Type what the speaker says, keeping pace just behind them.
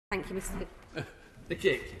Thank you, Mr. Nickie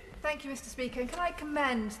Aiken. Thank you, Mr. Speaker. And can I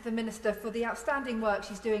commend the Minister for the outstanding work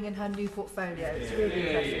she's doing in her new portfolio? It's really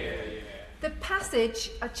impressive. The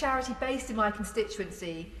Passage, a charity based in my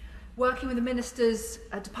constituency, working with the Minister's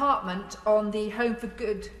department on the Home for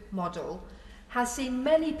Good model, has seen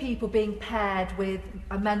many people being paired with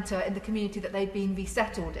a mentor in the community that they've been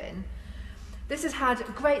resettled in. This has had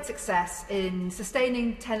great success in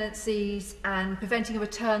sustaining tenancies and preventing a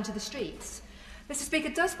return to the streets. Mr. Speaker,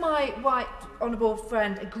 does my right honourable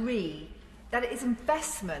friend agree that it is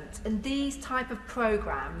investment in these type of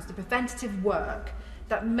programmes, the preventative work,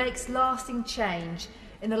 that makes lasting change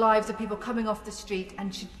in the lives of people coming off the street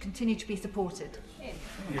and should continue to be supported?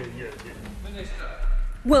 Minister.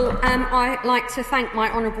 Well, I'd like to thank my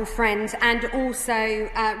honourable friend and also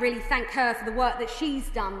really thank her for the work that she's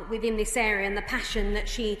done within this area and the passion that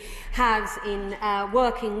she has in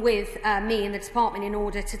working with me in the department in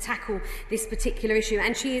order to tackle this particular issue.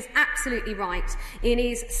 And she is absolutely right. It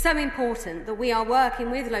is so important that we are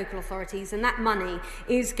working with local authorities, and that money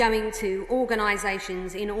is going to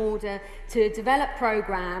organisations in order to develop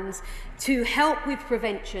programmes to help with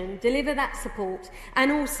prevention, deliver that support,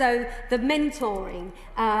 and also the mentoring,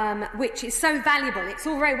 which is so valuable. It's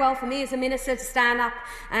all very well for me as a minister to stand up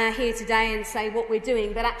here today and say what we're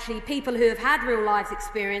doing, but actually people who have had real lives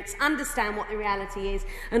experience understand what the reality is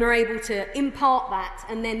and are able to impart that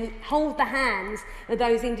and then hold the hands of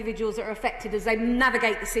those individuals that are affected as they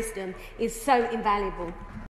navigate the system is so invaluable.